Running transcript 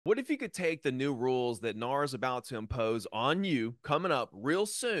What if you could take the new rules that NAR is about to impose on you coming up real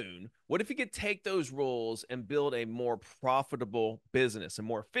soon? What if you could take those rules and build a more profitable business, a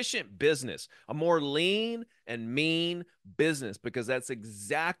more efficient business, a more lean and mean business? Because that's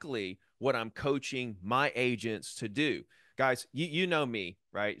exactly what I'm coaching my agents to do. Guys, you know me,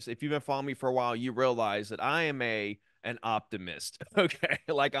 right? So if you've been following me for a while, you realize that I am an optimist. Okay.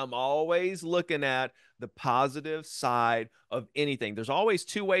 Like I'm always looking at the positive side of anything. There's always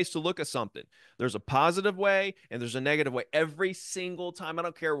two ways to look at something. There's a positive way and there's a negative way. Every single time, I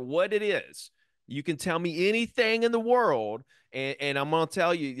don't care what it is. You can tell me anything in the world, and I'm going to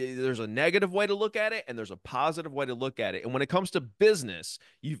tell you there's a negative way to look at it and there's a positive way to look at it. And when it comes to business,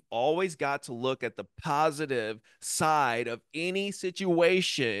 you've always got to look at the positive side of any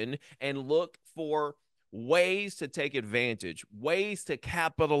situation and look for ways to take advantage, ways to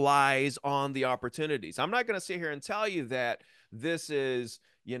capitalize on the opportunities. I'm not going to sit here and tell you that this is,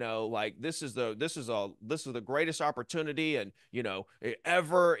 like this is the greatest opportunity and,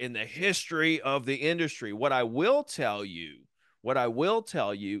 ever in the history of the industry. What I will tell you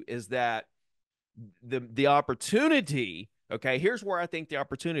is that the opportunity, okay, here's where I think the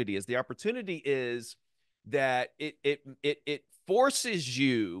opportunity is. The opportunity is that it forces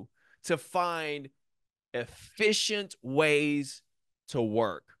you to find efficient ways to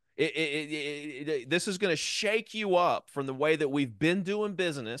work. This is going to shake you up from the way that we've been doing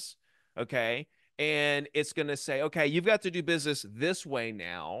business, okay? And it's going to say, okay, you've got to do business this way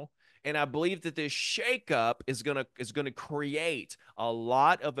now. And I believe that this shakeup is going to create a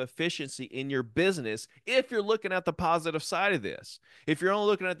lot of efficiency in your business if you're looking at the positive side of this. If you're only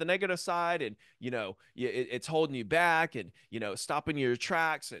looking at the negative side and it's holding you back and stopping your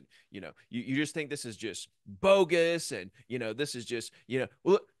tracks and you just think this is just bogus and this is just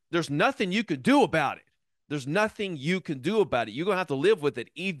well, there's nothing you could do about it. There's nothing you can do about it. You're gonna have to live with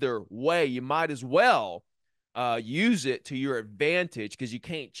it either way. You might as well use it to your advantage because you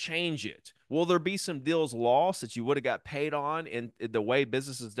can't change it. Will there be some deals lost that you would have got paid on in the way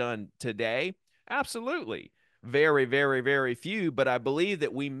business is done today? Absolutely. Very, very, very few, but I believe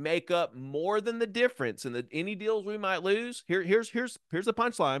that we make up more than the difference in any deals we might lose. Here's the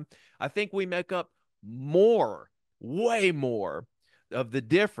punchline. I think we make up more, way more of the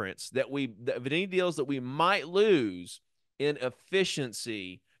difference of any deals that we might lose in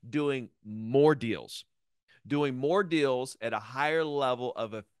efficiency doing more deals at a higher level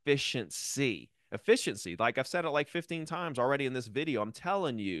of efficiency. Efficiency, like I've said it like 15 times already in this video. I'm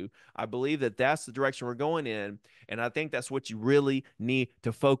telling you, I believe that that's the direction we're going in. And I think that's what you really need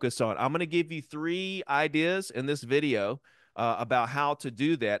to focus on. I'm going to give you 3 ideas in this video about how to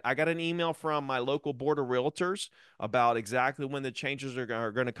do that. I got an email from my local board of realtors about exactly when the changes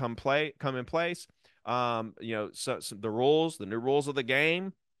are going to come in place. So the new rules of the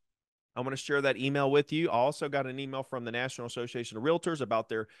game. I'm going to share that email with you. I also got an email from the National Association of Realtors about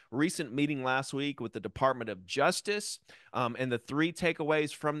their recent meeting last week with the Department of Justice and the 3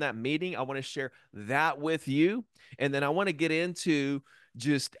 takeaways from that meeting. I want to share that with you. And then I want to get into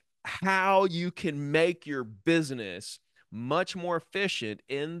just how you can make your business much more efficient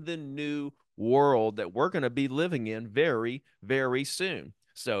in the new world that we're going to be living in very, very soon.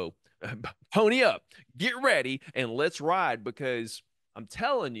 So pony up, get ready, and let's ride because I'm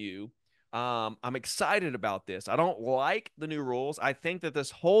telling you, I'm excited about this. I don't like the new rules. I think that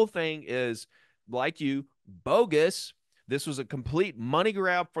this whole thing is, like you, bogus. This was a complete money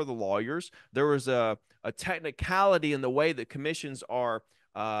grab for the lawyers. There was a technicality in the way that commissions are,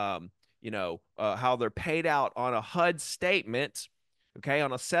 how they're paid out on a HUD statement, okay,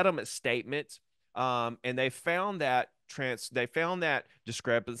 on a settlement statement. And they found that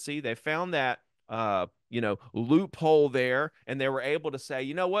discrepancy. They found that loophole there, and they were able to say,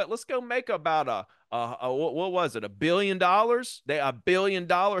 you know what, let's go make about what was it, $1 billion? $1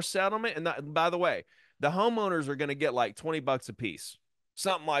 billion settlement, and by the way, the homeowners are going to get like $20 a piece,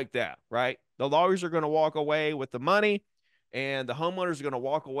 something like that, right? The lawyers are going to walk away with the money, and the homeowners are going to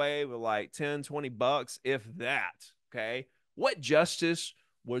walk away with like 10, $20, if that. Okay, what justice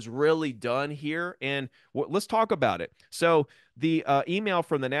was really done here? And let's talk about it. So the email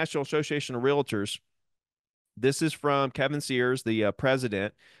from the National Association of Realtors. This is from Kevin Sears, the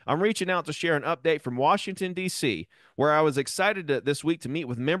president. I'm reaching out to share an update from Washington, D.C., where I was excited this week to meet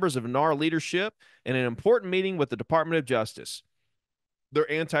with members of NAR leadership in an important meeting with the Department of Justice,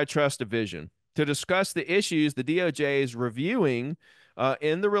 their antitrust division, to discuss the issues the DOJ is reviewing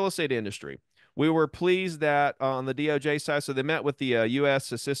in the real estate industry. We were pleased that on the DOJ side, so they met with the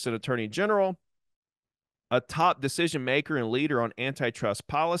U.S. Assistant Attorney General, a top decision maker and leader on antitrust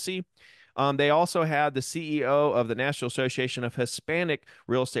policy. They also had the CEO of the National Association of Hispanic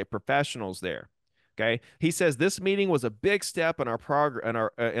Real Estate Professionals there. Okay, he says this meeting was a big step in our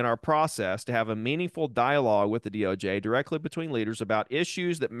in our process to have a meaningful dialogue with the DOJ directly between leaders about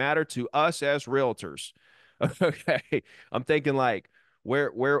issues that matter to us as realtors. Okay, I'm thinking like, where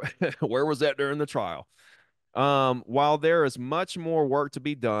where was that during the trial? While there is much more work to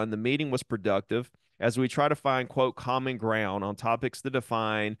be done, the meeting was productive as we try to find, quote, common ground on topics that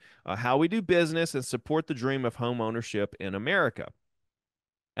define how we do business and support the dream of home ownership in America.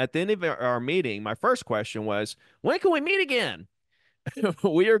 At the end of our meeting, my first question was, when can we meet again?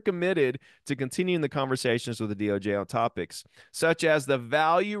 We are committed to continuing the conversations with the DOJ on topics such as the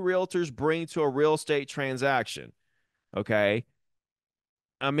value realtors bring to a real estate transaction. Okay.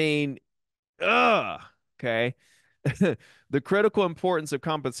 I mean, ugh. Okay. The critical importance of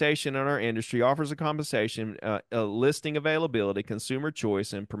compensation in our industry offers a compensation, listing availability, consumer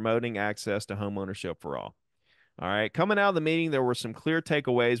choice, and promoting access to home ownership for all. All right. Coming out of the meeting, there were some clear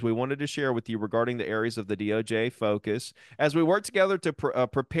takeaways we wanted to share with you regarding the areas of the DOJ focus as we work together to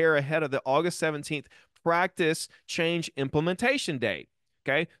prepare ahead of the August 17th practice change implementation date.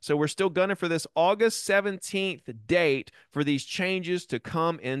 Okay. So we're still gunning for this August 17th date for these changes to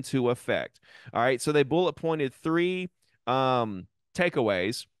come into effect. All right. So they bullet pointed three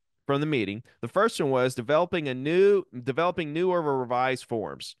takeaways from the meeting. The first one was developing new or revised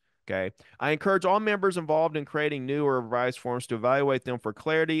forms. Okay. I encourage all members involved in creating new or revised forms to evaluate them for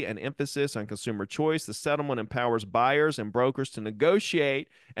clarity and emphasis on consumer choice. The settlement empowers buyers and brokers to negotiate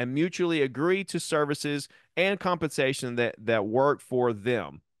and mutually agree to services and compensation that work for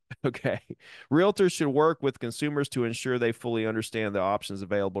them. Okay. Realtors should work with consumers to ensure they fully understand the options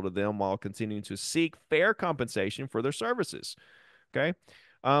available to them while continuing to seek fair compensation for their services. Okay.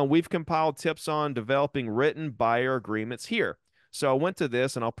 We've compiled tips on developing written buyer agreements here. So I went to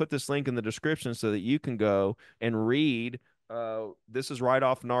this, and I'll put this link in the description so that you can go and read. This is right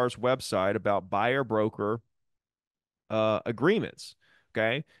off NAR's website about buyer broker agreements.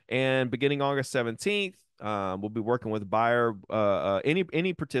 Okay. And beginning August 17th, we'll be working with buyer,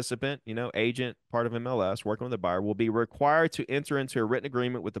 any participant, agent, part of MLS, working with a buyer will be required to enter into a written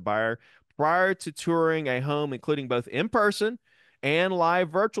agreement with the buyer prior to touring a home, including both in person and live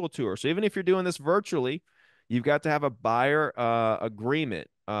virtual tour. So even if you're doing this virtually, you've got to have a buyer agreement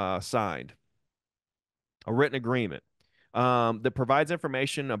signed, a written agreement that provides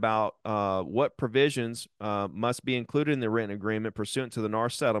information about what provisions must be included in the written agreement pursuant to the NAR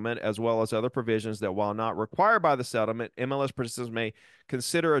settlement, as well as other provisions that, while not required by the settlement, MLS participants may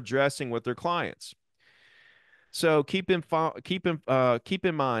consider addressing with their clients. So keep in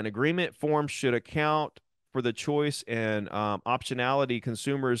mind, agreement forms should account for the choice and optionality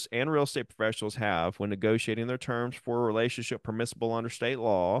consumers and real estate professionals have when negotiating their terms for a relationship permissible under state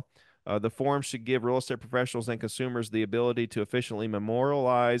law. The forms should give real estate professionals and consumers the ability to efficiently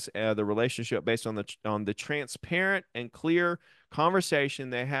memorialize the relationship based on the transparent and clear conversation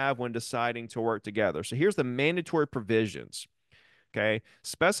they have when deciding to work together. So here's the mandatory provisions. Okay.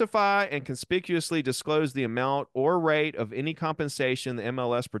 Specify and conspicuously disclose the amount or rate of any compensation the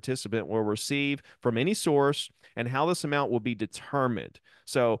MLS participant will receive from any source and how this amount will be determined.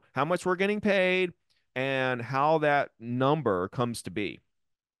 So, how much we're getting paid and how that number comes to be.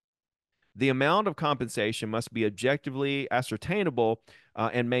 The amount of compensation must be objectively ascertainable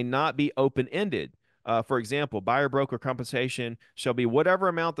and may not be open ended. For example, buyer broker compensation shall be whatever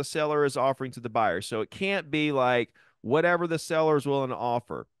amount the seller is offering to the buyer. So it can't be like whatever the seller is willing to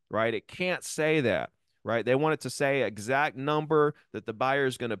offer, right? It can't say that, right? They want it to say exact number that the buyer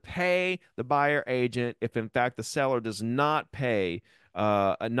is going to pay the buyer agent if, in fact, the seller does not pay,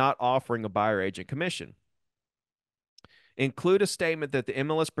 not offering a buyer agent commission. Include a statement that the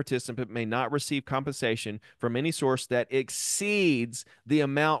MLS participant may not receive compensation from any source that exceeds the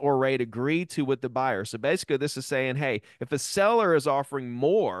amount or rate agreed to with the buyer. So basically, this is saying, hey, if a seller is offering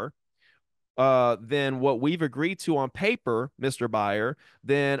more than what we've agreed to on paper, Mr. Buyer,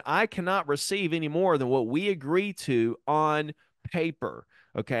 then I cannot receive any more than what we agreed to on paper.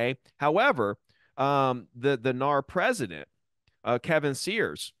 Okay. However, the NAR president, Kevin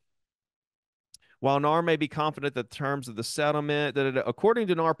Sears, while NAR may be confident that the terms of the settlement, according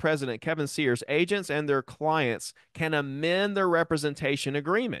to NAR president Kevin Sears, agents and their clients can amend their representation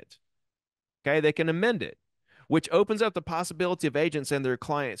agreement. Okay, they can amend it, which opens up the possibility of agents and their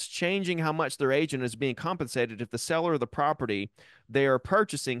clients changing how much their agent is being compensated if the seller of the property they are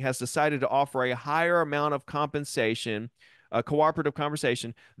purchasing has decided to offer a higher amount of compensation, a cooperative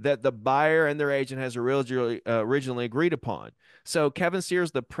conversation that the buyer and their agent has originally agreed upon. So Kevin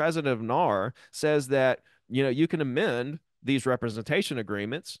Sears, the president of NAR, says that you can amend these representation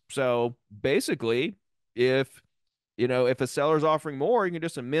agreements. So basically, if if a seller's offering more, you can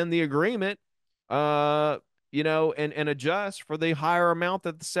just amend the agreement, uh, and adjust for the higher amount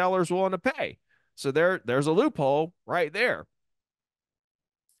that the seller's willing to pay. So there's a loophole right there.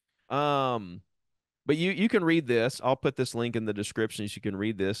 Um, but you can read this. I'll put this link in the description so you can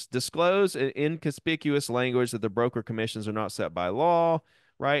read this. Disclose in inconspicuous language that the broker commissions are not set by law,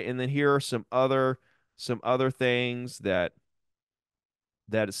 right? And then here are some other things that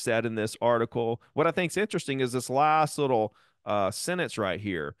is said in this article. What I think is interesting is this last little sentence right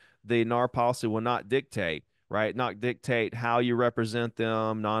here. The NAR policy will not dictate, right? Not dictate how you represent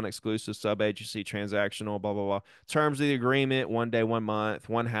them, non-exclusive, sub-agency, transactional, blah, blah, blah. Terms of the agreement, 1 day, 1 month,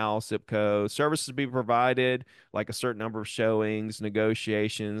 one house, zip code. Services to be provided, like a certain number of showings,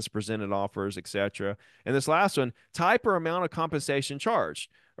 negotiations, presented offers, etc. And this last one, type or amount of compensation charged,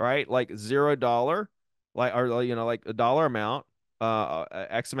 right? Like $0, like, or like a dollar amount,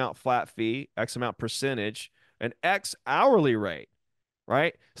 X amount flat fee, X amount percentage, an X hourly rate,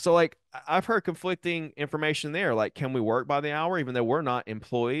 right? So like I've heard conflicting information there. Like, can we work by the hour even though we're not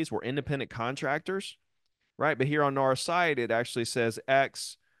employees, we're independent contractors, right? But here on our site, it actually says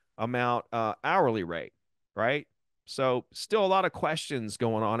X amount hourly rate, right? So still a lot of questions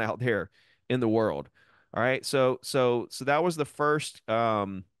going on out there in the world. All right. So that was the first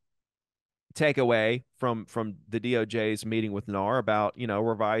takeaway from the DOJ's meeting with NAR about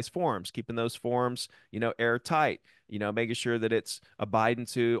revised forms, keeping those forms airtight, making sure that it's abiding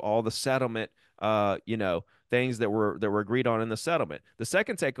to all the settlement things that were agreed on in the settlement. The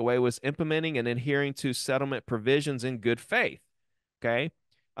second takeaway was implementing and adhering to settlement provisions in good faith. Okay.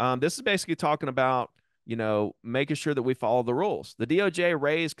 This is basically talking about making sure that we follow the rules. The DOJ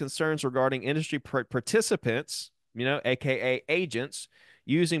raised concerns regarding industry participants, aka agents,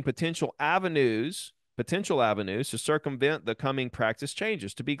 using potential avenues to circumvent the coming practice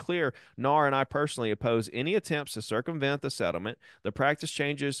changes. To be clear, NAR and I personally oppose any attempts to circumvent the settlement. The practice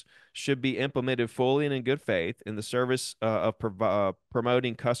changes should be implemented fully and in good faith in the service of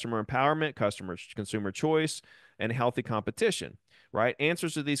promoting customer empowerment, consumer choice, and healthy competition. Right?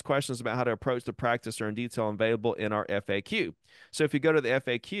 Answers to these questions about how to approach the practice are in detail available in our FAQ. So if you go to the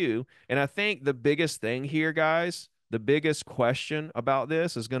FAQ, and I think the biggest thing here, guys, the biggest question about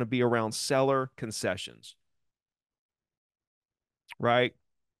this is going to be around seller concessions, right?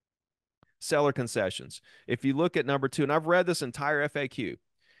 Seller concessions. If you look at number 2, and I've read this entire FAQ,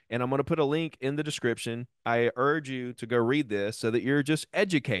 and I'm going to put a link in the description. I urge you to go read this so that you're just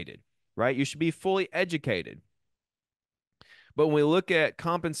educated, right? You should be fully educated. But when we look at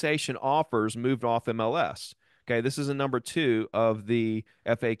compensation offers moved off MLS, okay, this is a number 2 of the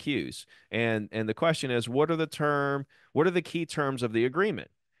FAQs. And the question is, what are the key terms of the agreement?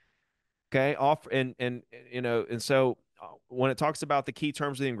 Okay, off and so when it talks about the key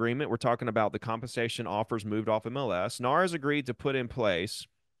terms of the agreement, we're talking about the compensation offers moved off MLS. NAR has agreed to put in place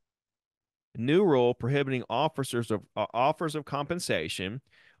new rule prohibiting offers of compensation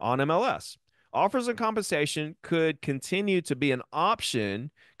on MLS. Offers of compensation could continue to be an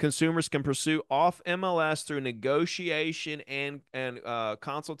option consumers can pursue off MLS through negotiation and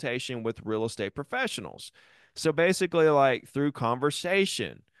consultation with real estate professionals. So basically, like through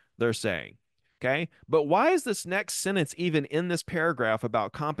conversation, they're saying. Okay. But why is this next sentence even in this paragraph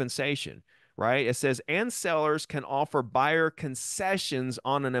about compensation? Right? It says, and sellers can offer buyer concessions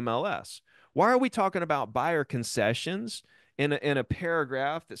on an MLS. Why are we talking about buyer concessions in a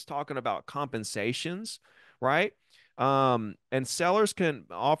paragraph that's talking about compensations, right? And sellers can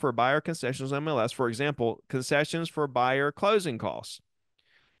offer buyer concessions on MLS, for example, concessions for buyer closing costs.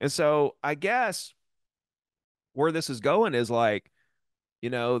 And so I guess where this is going is like,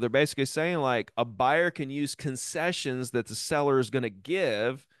 they're basically saying like a buyer can use concessions that the seller is going to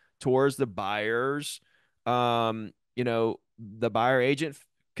give towards the the buyer agent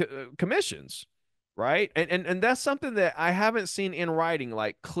commissions, right? And that's something that I haven't seen in writing,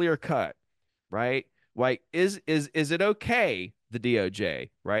 like clear cut, right? Like, is it okay, the DOJ,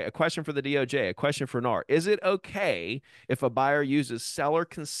 right? A question for the DOJ, a question for NAR. Is it okay if a buyer uses seller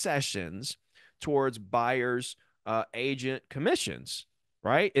concessions towards buyers agent commissions?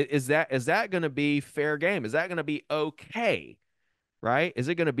 Right? Is that going to be fair game? Is that going to be okay? Right? Is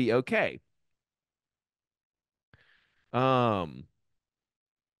it going to be okay? Um,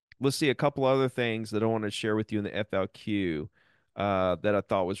 let's see a couple other things that I want to share with you in the FLQ that I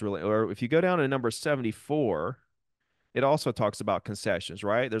thought was really, or if you go down to number 74, it also talks about concessions,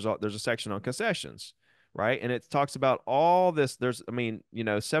 right? There's a section on concessions, right? And it talks about all this. I mean,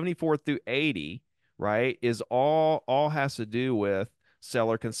 74 through 80, right, is all has to do with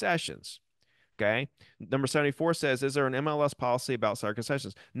seller concessions. Okay. Number 74 says, is there an MLS policy about seller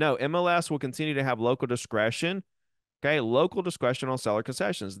concessions? No, MLS will continue to have local discretion. Okay, local discretion on seller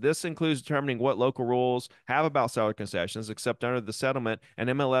concessions. This includes determining what local rules have about seller concessions, except under the settlement, and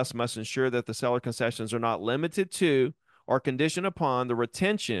MLS must ensure that the seller concessions are not limited to or conditioned upon the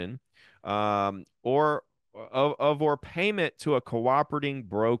retention or of or payment to a cooperating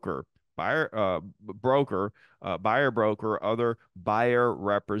broker, buyer broker, other buyer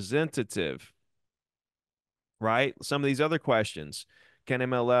representative. Right? Some of these other questions. Can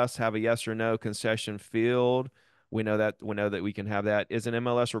MLS have a yes or no concession field? We know that we can have that. Is an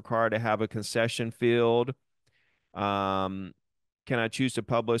MLS required to have a concession field? Um, can I choose to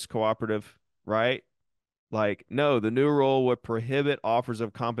publish cooperative? Right? Like, no, the new rule would prohibit offers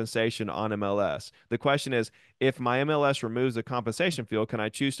of compensation on MLS. The question is, if my MLS removes the compensation field, can I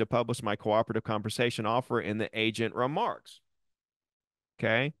choose to publish my cooperative compensation offer in the agent remarks?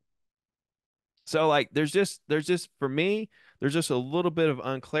 Okay. So like there's just for me, there's just a little bit of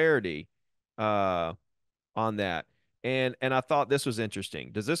unclarity uh on that. And I thought this was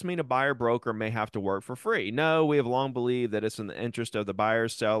interesting. Does this mean a buyer broker may have to work for free? No, we have long believed that it's in the interest of the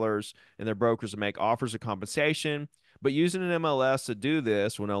buyers, sellers, and their brokers to make offers of compensation, but using an MLS to do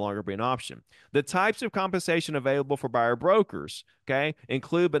this will no longer be an option. The types of compensation available for buyer brokers, okay,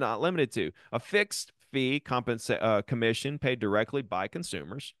 include but not limited to a fixed fee commission paid directly by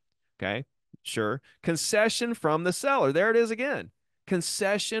consumers, okay, sure. Concession from the seller. There it is again.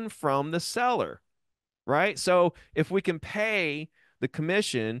 Concession from the seller, right? So if we can pay the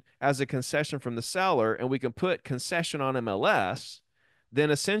commission as a concession from the seller and we can put concession on MLS, then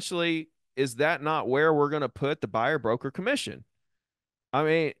essentially, is that not where we're going to put the buyer broker commission? I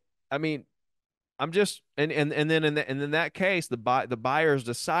mean, I mean, I'm just and then in that case, the buyer is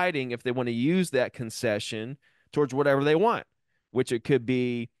deciding if they want to use that concession towards whatever they want, which it could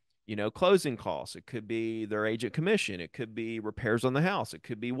be, closing costs, it could be their agent commission, it could be repairs on the house, it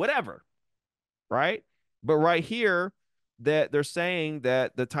could be whatever, right? But right here, that they're saying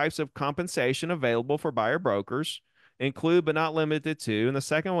that the types of compensation available for buyer brokers include but not limited to, and the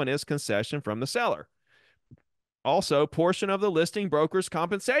second one is concession from the seller. Also, portion of the listing broker's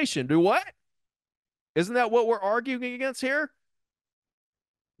compensation. Do what? Isn't that what we're arguing against here?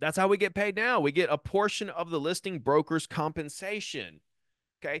 That's how we get paid now. We get a portion of the listing broker's compensation.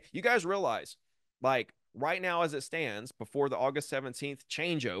 Okay. You guys realize, like right now, as it stands, before the August 17th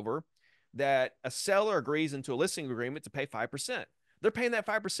changeover, that a seller agrees into a listing agreement to pay 5%. They're paying that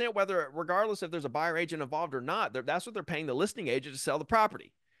 5% regardless if there's a buyer agent involved or not. That's what they're paying the listing agent to sell the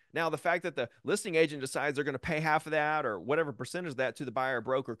property. Now, the fact that the listing agent decides they're going to pay half of that or whatever percentage of that to the buyer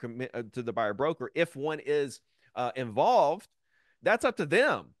broker, if one is involved, that's up to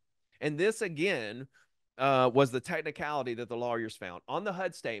them. And this again was the technicality that the lawyers found. On the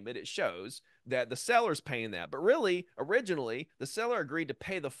HUD statement, it shows that the seller's paying that. But really, originally, the seller agreed to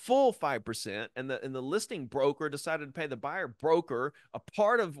pay the full 5%, and the listing broker decided to pay the buyer broker a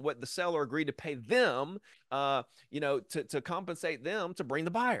part of what the seller agreed to pay them, to compensate them to bring the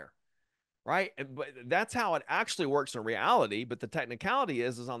buyer. Right. But that's how it actually works in reality. But the technicality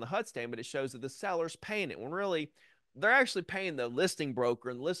is on the HUD statement, it shows that the seller's paying it when really they're actually paying the listing broker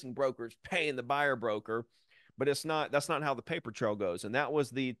and the listing broker is paying the buyer broker. But that's not how the paper trail goes. And that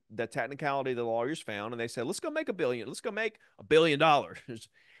was the technicality the lawyers found. And they said, let's go make $1 billion. Let's go make $1 billion.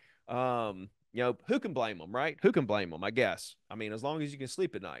 Who can blame them, right? Who can blame them? I guess. I mean, as long as you can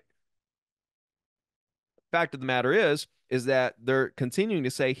sleep at night. Fact of the matter is that they're continuing to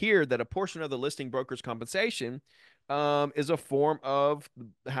say here that a portion of the listing broker's compensation is a form of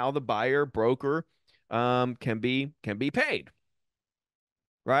how the buyer broker can be paid.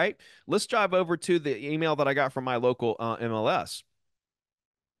 Right. Let's drive over to the email that I got from my local MLS.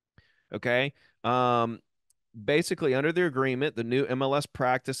 Okay. Basically, under the agreement, the new MLS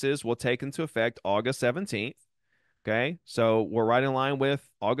practices will take into effect August 17th. Okay. So we're right in line with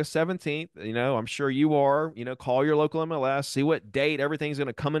August 17th. I'm sure you are, call your local MLS, see what date everything's going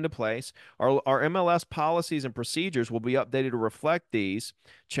to come into place. Our MLS policies and procedures will be updated to reflect these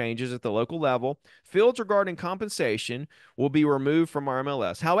changes at the local level. Fields regarding compensation will be removed from our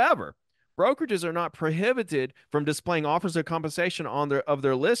MLS. However, brokerages are not prohibited from displaying offers of compensation on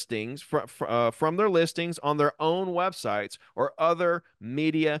their listings from their listings on their own websites or other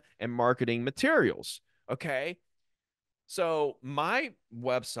media and marketing materials. Okay. So my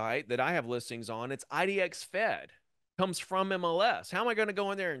website that I have listings on, it's IDX Fed, comes from MLS. How am I going to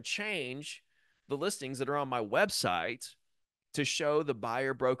go in there and change the listings that are on my website to show the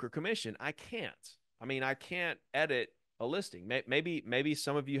buyer broker commission? I can't. I mean, I can't edit a listing. Maybe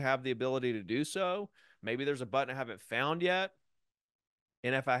some of you have the ability to do so. Maybe there's a button I haven't found yet.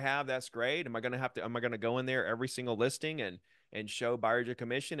 And if I have, that's great. Am I going to go in there every single listing and show buyer agent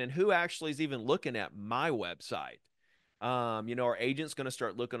commission? And who actually is even looking at my website? Our agent's going to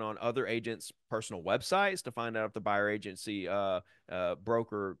start looking on other agents' personal websites to find out if the buyer agency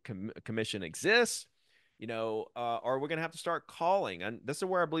broker commission exists. Or we're going to have to start calling. And this is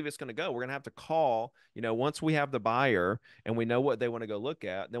where I believe it's going to go. We're going to have to call, once we have the buyer and we know what they want to go look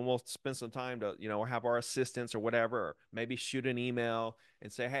at, then we'll spend some time to, have our assistants or whatever, or maybe shoot an email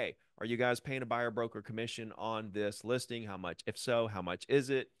and say, hey, are you guys paying a buyer broker commission on this listing? How much? If so, how much is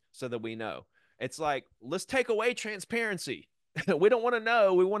it? So that we know. It's like, let's take away transparency. We don't want to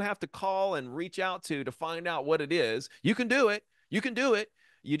know. We want to have to call and reach out to find out what it is. You can do it. You can do it.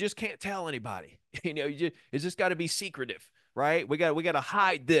 You just can't tell anybody. It's just got to be secretive, right? We got to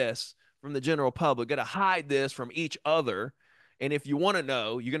hide this from the general public. Got to hide this from each other. And if you want to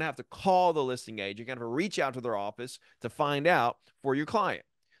know, you're going to have to call the listing agent. You're going to have to reach out to their office to find out for your client.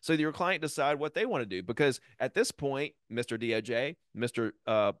 So your client decide what they want to do. Because at this point, Mr. DOJ,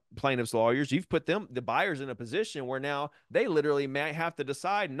 Mr. Plaintiff's lawyers, you've put the buyers in a position where now they literally may have to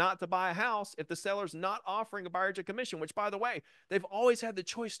decide not to buy a house if the seller's not offering a buyer agent commission, which, by the way, they've always had the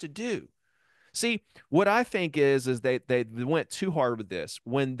choice to do. See, what I think is they went too hard with this.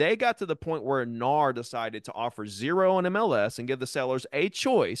 When they got to the point where NAR decided to offer 0 on MLS and give the sellers a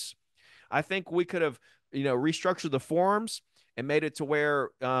choice, I think we could have, restructured the forms and made it to where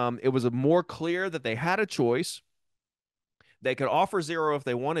it was more clear that they had a choice. They could offer 0 if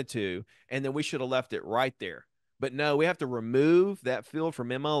they wanted to, and then we should have left it right there. But no, we have to remove that field from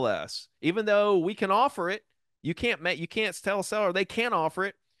MLS. Even though we can offer it, you can't tell a seller they can't offer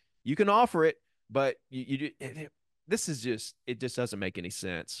it. You can offer it, but this is it just doesn't make any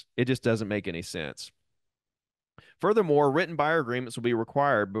sense. It just doesn't make any sense. Furthermore, written buyer agreements will be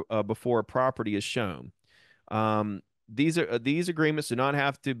required before a property is shown. These agreements do not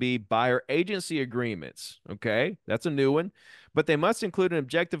have to be buyer agency agreements. Okay, that's a new one, but they must include an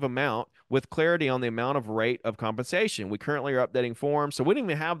objective amount with clarity on the amount of rate of compensation. We currently are updating forms, so we don't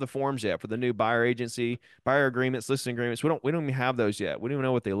even have the forms yet for the new buyer agency, buyer agreements, listing agreements. We don't even have those yet. We don't even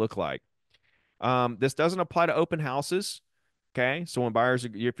know what they look like. This doesn't apply to open houses. Okay, so when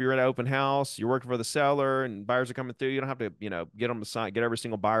if you're at an open house, you're working for the seller, and buyers are coming through, you don't have to, get them to sign, get every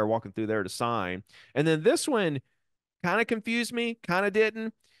single buyer walking through there to sign. And then this one kind of confused me, kind of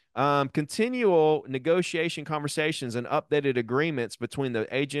didn't. Continual negotiation conversations and updated agreements between the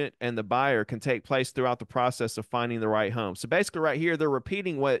agent and the buyer can take place throughout the process of finding the right home. So basically, right here, they're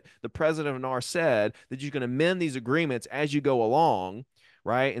repeating what the president of NAR said, that you can amend these agreements as you go along,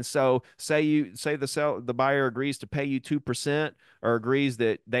 right? And so say the buyer agrees to pay you 2%, or agrees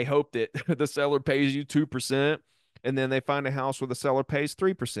that they hope that the seller pays you 2%, and then they find a house where the seller pays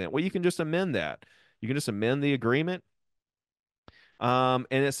 3%. Well, you can just amend that. You can just amend the agreement. And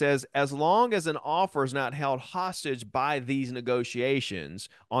it says, as long as an offer is not held hostage by these negotiations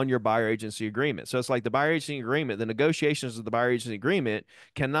on your buyer agency agreement. So it's like the buyer agency agreement, the negotiations of the buyer agency agreement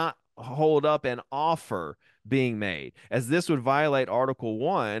cannot hold up an offer being made, as this would violate Article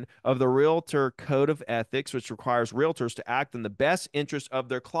 1 of the Realtor Code of Ethics, which requires realtors to act in the best interest of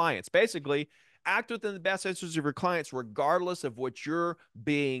their clients. Basically, act within the best interest of your clients, regardless of what you're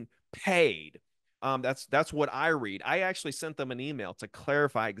being paid. That's what I read. I actually sent them an email to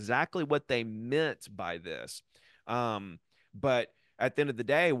clarify exactly what they meant by this. But at the end of the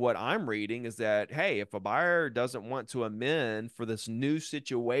day, what I'm reading is that, hey, if a buyer doesn't want to amend for this new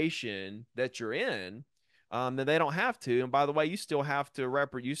situation that you're in, then they don't have to. And by the way, you still have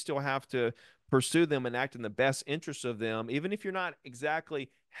to pursue them and act in the best interest of them, even if you're not exactly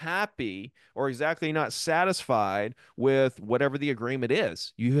happy or exactly not satisfied with whatever the agreement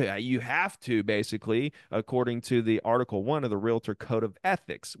is. You have to, basically, according to the Article 1 of the Realtor Code of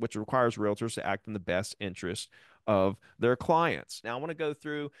Ethics, which requires realtors to act in the best interest of their clients. Now, I want to go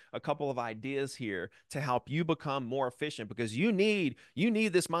through a couple of ideas here to help you become more efficient, because you need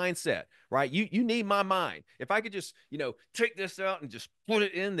this mindset, right? You need my mind. If I could just, take this out and just put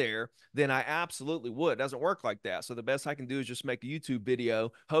it in there, then I absolutely would. It doesn't work like that. So the best I can do is just make a YouTube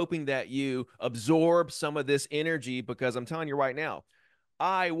video, hoping that you absorb some of this energy, because I'm telling you right now,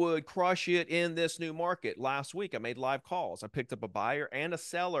 I would crush it in this new market. Last week, I made live calls. I picked up a buyer and a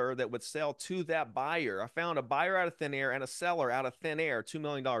seller that would sell to that buyer. I found a buyer out of thin air and a seller out of thin air, $2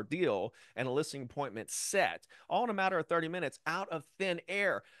 million deal, and a listing appointment set, all in a matter of 30 minutes out of thin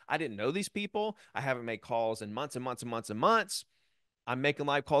air. I didn't know these people. I haven't made calls in months and months and months and months. I'm making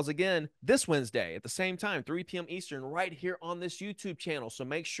live calls again this Wednesday at the same time, 3 p.m. Eastern, right here on this YouTube channel. So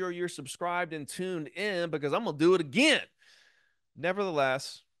make sure you're subscribed and tuned in, because I'm going to do it again.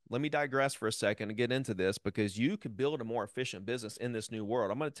 Nevertheless, let me digress for a second and get into this because you could build a more efficient business in this new world.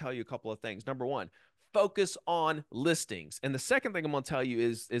 I'm going to tell you a couple of things. Number one, focus on listings. And the second thing I'm going to tell you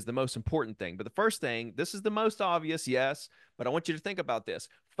is the most important thing. But the first thing, this is the most obvious, yes, but I want you to think about this.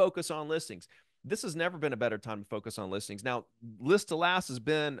 Focus on listings. This has never been a better time to focus on listings. Now, list to last has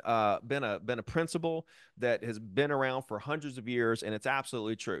been a principle that has been around for hundreds of years, and it's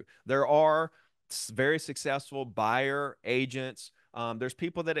absolutely true. There are very successful buyer agents. There's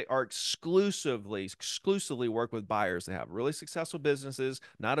people that are exclusively work with buyers. They have really successful businesses,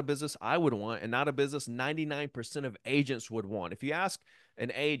 not a business I would want, and not a business 99% of agents would want. If you ask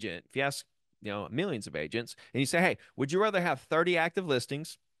an agent, if you ask millions of agents, and you say, hey, would you rather have 30 active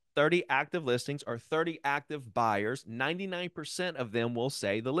listings or 30 active buyers? 99% of them will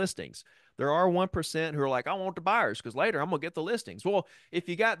say the listings. There are 1% who are like, I want the buyers because later I'm going to get the listings. Well, if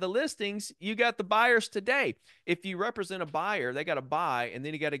you got the listings, you got the buyers today. If you represent a buyer, they got to buy, and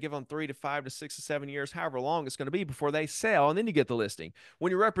then you got to give them 3 to 5 to 6 to 7 years, however long it's going to be before they sell, and then you get the listing.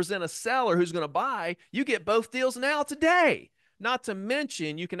 When you represent a seller who's going to buy, you get both deals now today. Not to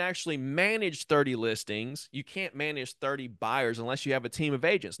mention, you can actually manage 30 listings. You can't manage 30 buyers unless you have a team of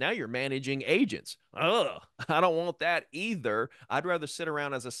agents. Now you're managing agents. Ugh, I don't want that either. I'd rather sit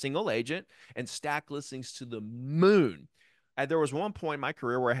around as a single agent and stack listings to the moon. And there was one point in my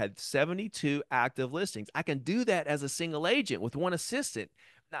career where I had 72 active listings. I can do that as a single agent with one assistant.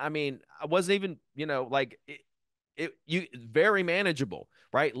 I mean, I wasn't even, like you very manageable,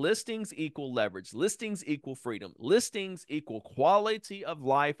 right? Listings equal leverage. Listings equal freedom. Listings equal quality of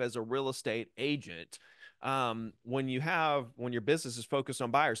life as a real estate agent. When your business is focused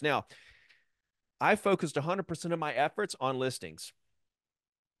on buyers. Now, I focused 100% of my efforts on listings.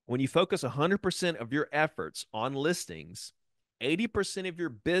 When you focus 100% of your efforts on listings, 80% of your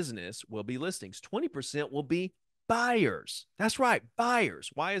business will be listings. 20% will be buyers. That's right, buyers.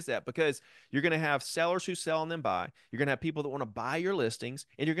 Why is that? Because you're going to have sellers who sell and then buy. You're going to have people that want to buy your listings,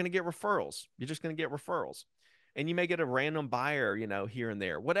 and you're going to get referrals. You're just going to get referrals. And you may get a random buyer, here and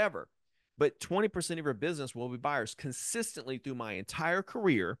there, whatever. But 20% of your business will be buyers. Consistently through my entire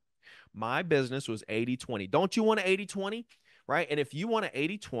career, my business was 80-20. Don't you want an 80-20? Right? And if you want an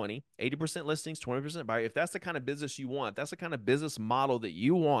 80-20, 80% listings, 20% buyer, if that's the kind of business you want, that's the kind of business model that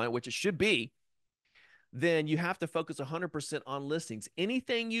you want, which it should be, then you have to focus 100% on listings.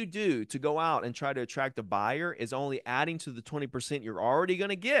 Anything you do to go out and try to attract a buyer is only adding to the 20% you're already going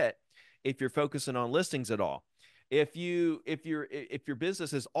to get if you're focusing on listings at all. If your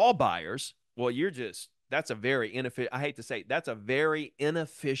business is all buyers, well, that's a very inefficient, I hate to say, that's a very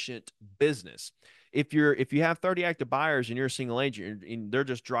inefficient business. If you have 30 active buyers and you're a single agent and they're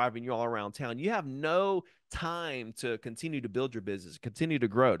just driving you all around town, you have no time to continue to build your business, continue to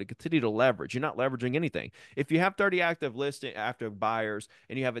grow, to continue to leverage. You're not leveraging anything. If you have 30 active buyers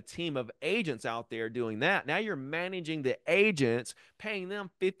and you have a team of agents out there doing that, now you're managing the agents, paying them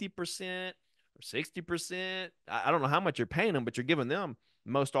 50% or 60%. I don't know how much you're paying them, but you're giving them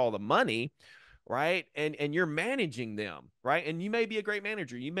most all the money, right? And you're managing them, right? And you may be a great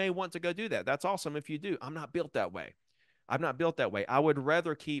manager. You may want to go do that. That's awesome if you do. I'm not built that way. I'm not built that way. I would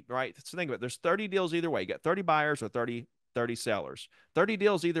rather keep, right? So think about it. There's 30 deals either way. You got 30 buyers or 30 sellers. 30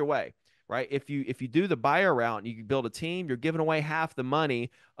 deals either way, right? If you do the buyer route and you build a team, you're giving away half the money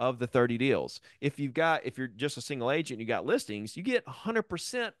of the 30 deals. If you're just a single agent, you got listings, you get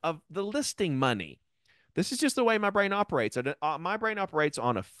 100% of the listing money. This is just the way my brain operates. My brain operates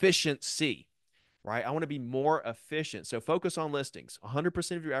on efficiency, right? I want to be more efficient. So focus on listings,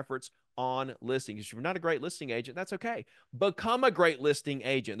 100% of your efforts on listings. If you're not a great listing agent, that's okay. Become a great listing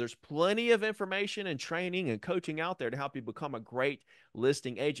agent. There's plenty of information and training and coaching out there to help you become a great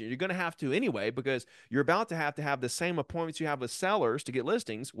listing agent. You're going to have to anyway, because you're about to have the same appointments you have with sellers to get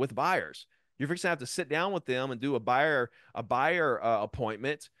listings with buyers. You're fixing to have to sit down with them and do a buyer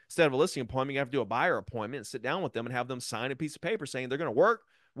appointment instead of a listing appointment. You have to do a buyer appointment and sit down with them and have them sign a piece of paper saying they're going to work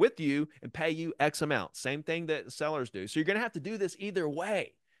with you and pay you X amount. Same thing that sellers do. So you're going to have to do this either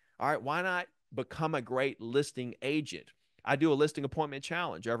way. All right. Why not become a great listing agent? I do a listing appointment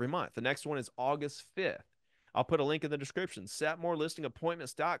challenge every month. The next one is August 5th. I'll put a link in the description,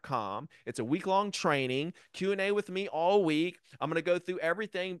 setmorelistingappointments.com. It's a week-long training, Q&A with me all week. I'm going to go through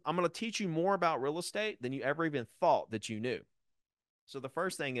everything. I'm going to teach you more about real estate than you ever even thought that you knew. So the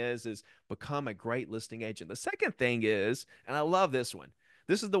first thing is become a great listing agent. The second thing is, and I love this one,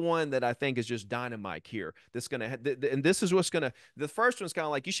 this is the one that I think is just dynamite here. And this is what's gonna. The first one's kind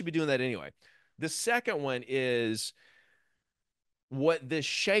of like you should be doing that anyway. The second one is what this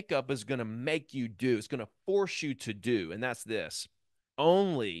shakeup is going to make you do. It's going to force you to do, and that's this: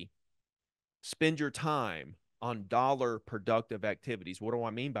 only spend your time on dollar productive activities. What do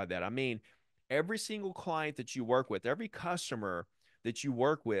I mean by that? I mean, every single client that you work with, every customer that you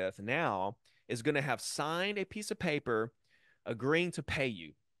work with now is going to have signed a piece of paper agreeing to pay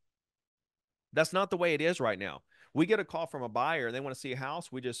you. That's not the way it is right now. We get a call from a buyer and they want to see a house.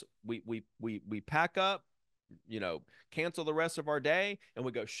 We pack up, you know, cancel the rest of our day and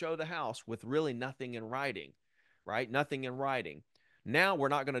we go show the house with really nothing in writing, right? Nothing in writing. Now we're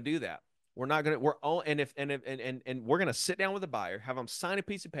not going to do that. We're not going to, we're all, and we're going to sit down with the buyer, have them sign a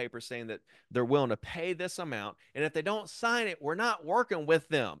piece of paper saying that they're willing to pay this amount. And if they don't sign it, we're not working with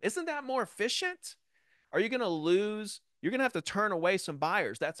them. Isn't that more efficient? Are you going to lose? You're going to have to turn away some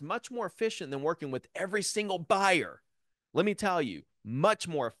buyers. That's much more efficient than working with every single buyer. Let me tell you, much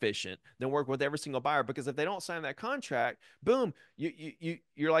more efficient than work with every single buyer, because if they don't sign that contract, boom,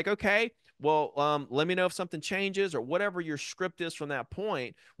 you're like, okay, well, let me know if something changes or whatever your script is from that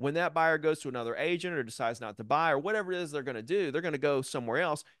point. When that buyer goes to another agent or decides not to buy or whatever it is they're going to do, they're going to go somewhere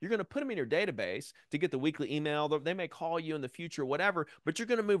else. You're going to put them in your database to get the weekly email. They may call you in the future, whatever, but you're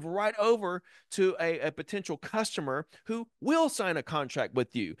going to move right over to a potential customer who will sign a contract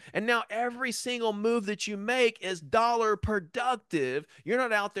with you. And now every single move that you make is dollar productive. You're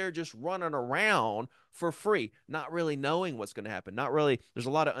not out there just running around for free, not really knowing what's going to happen. Not really, there's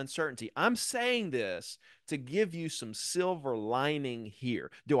a lot of uncertainty. I'm saying this to give you some silver lining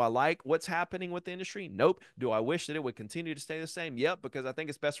here. Do I like what's happening with the industry? Nope. Do I wish that it would continue to stay the same? Yep, because I think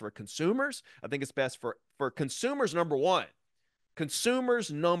it's best for consumers. I think it's best for consumers, number one.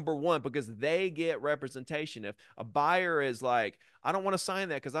 Consumers, number one, because they get representation. If a buyer is like, I don't want to sign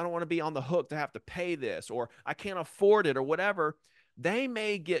that because I don't want to be on the hook to have to pay this, or I can't afford it, or whatever, they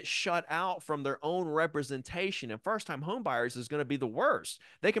may get shut out from their own representation. And first time home buyers is going to be the worst.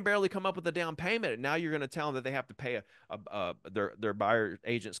 They can barely come up with a down payment. And now you're going to tell them that they have to pay their buyer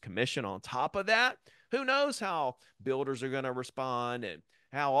agent's commission on top of that. Who knows how builders are going to respond and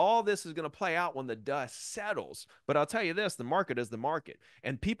how all this is going to play out when the dust settles. But I'll tell you this, the market is the market.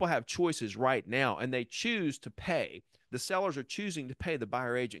 And people have choices right now, and they choose to pay. The sellers are choosing to pay the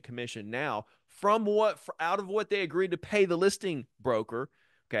buyer agent commission now from out of what they agreed to pay the listing broker,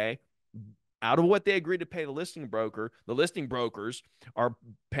 okay? Out of what they agreed to pay the listing brokers are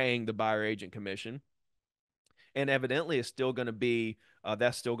paying the buyer agent commission. And evidently it's still going to be,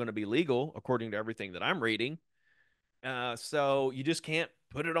 that's still going to be legal according to everything that I'm reading. So you just can't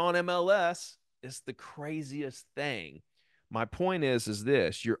put it on MLS. It's the craziest thing. My point is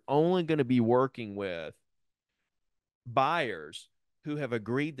this, you're only going to be working with buyers who have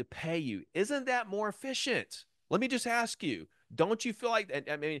agreed to pay you. Isn't that more efficient? Let me just ask you, don't you feel like,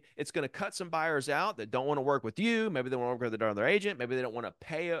 I mean, it's going to cut some buyers out that don't want to work with you? Maybe they want to work with another agent. Maybe they don't want to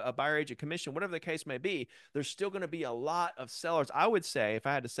pay a buyer agent commission, whatever the case may be. There's still going to be a lot of sellers. I would say, if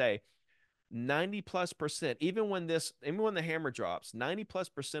I had to say, 90+%, even when the hammer drops,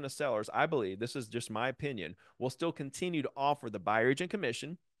 90+% of sellers, I believe, this is just my opinion, will still continue to offer the buyer agent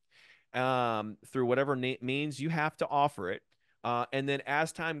commission through whatever means you have to offer it. And then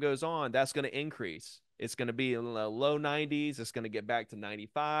as time goes on, that's going to increase. It's going to be in the low 90s. It's going to get back to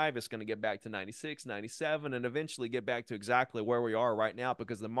 95. It's going to get back to 96, 97, and eventually get back to exactly where we are right now,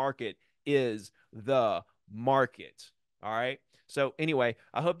 because the market is the market. All right. So anyway,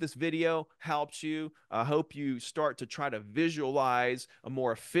 I hope this video helps you. I hope you start to try to visualize a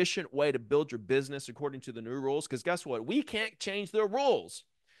more efficient way to build your business according to the new rules. Because guess what? We can't change the rules.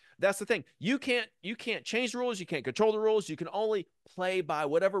 That's the thing. You can't change the rules. You can't control the rules. You can only play by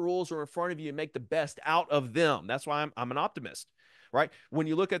whatever rules are in front of you and make the best out of them. That's why I'm an optimist, right? When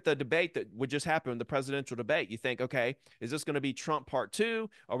you look at the debate that would just happen, the presidential debate, you think, okay, is this going to be Trump part 2?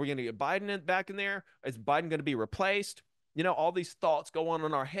 Are we going to get Biden back in there? Is Biden going to be replaced? You know, all these thoughts go on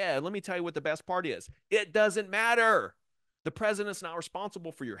in our head. Let me tell you what the best part is. It doesn't matter. The president's not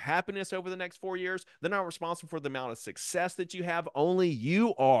responsible for your happiness over the next 4 years. They're not responsible for the amount of success that you have. Only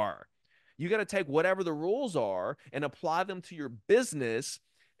you are. You got to take whatever the rules are and apply them to your business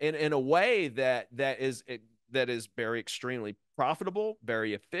in a way that is very extremely profitable,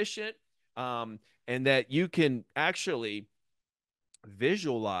 very efficient, and that you can actually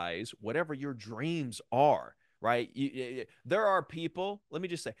visualize whatever your dreams are. Right? There are people, let me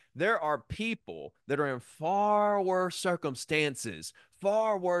just say, there are people that are in far worse circumstances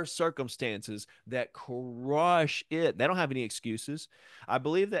that crush it. They don't have any excuses. I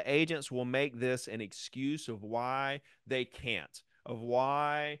believe the agents will make this an excuse of why they can't, of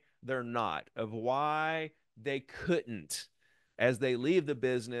why they're not, of why they couldn't as they leave the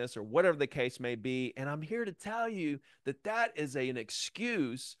business or whatever the case may be. And I'm here to tell you that that is an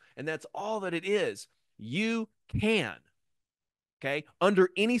excuse, and that's all that it is. You can, okay? Under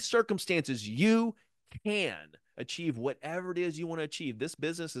any circumstances, you can achieve whatever it is you want to achieve. This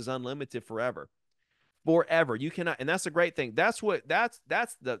business is unlimited forever. Forever. You cannot, and that's a great thing. That's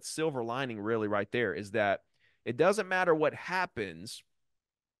the silver lining really right there, is that it doesn't matter what happens.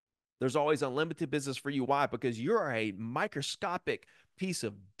 There's always unlimited business for you. Why? Because you're a microscopic piece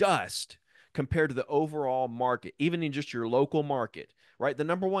of dust compared to the overall market, even in just your local market, right? The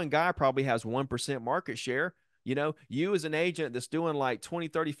number one guy probably has 1% market share. You know, you as an agent that's doing like 20,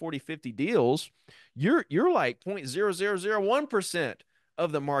 30, 40, 50 deals, you're like 0.0001%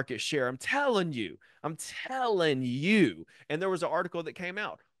 of the market share. I'm telling you. I'm telling you. And there was an article that came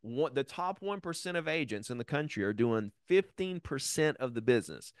out. The top 1% of agents in the country are doing 15% of the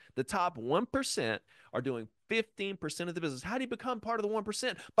business. The top 1% are doing 15% of the business. How do you become part of the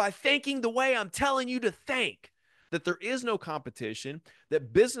 1%? By thinking the way I'm telling you to think. That there is no competition,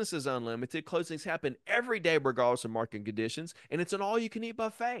 that business is unlimited, closings happen every day regardless of market conditions, and it's an all-you-can-eat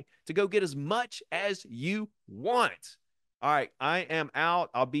buffet to go get as much as you want. All right, I am out.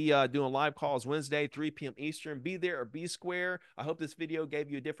 I'll be doing live calls Wednesday, 3 p.m. Eastern. Be there or be square. I hope this video gave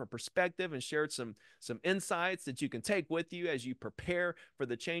you a different perspective and shared some insights that you can take with you as you prepare for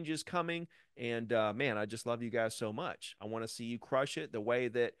the changes coming. And man, I just love you guys so much. I want to see you crush it the way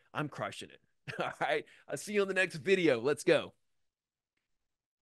that I'm crushing it. All right, I'll see you on the next video. Let's go.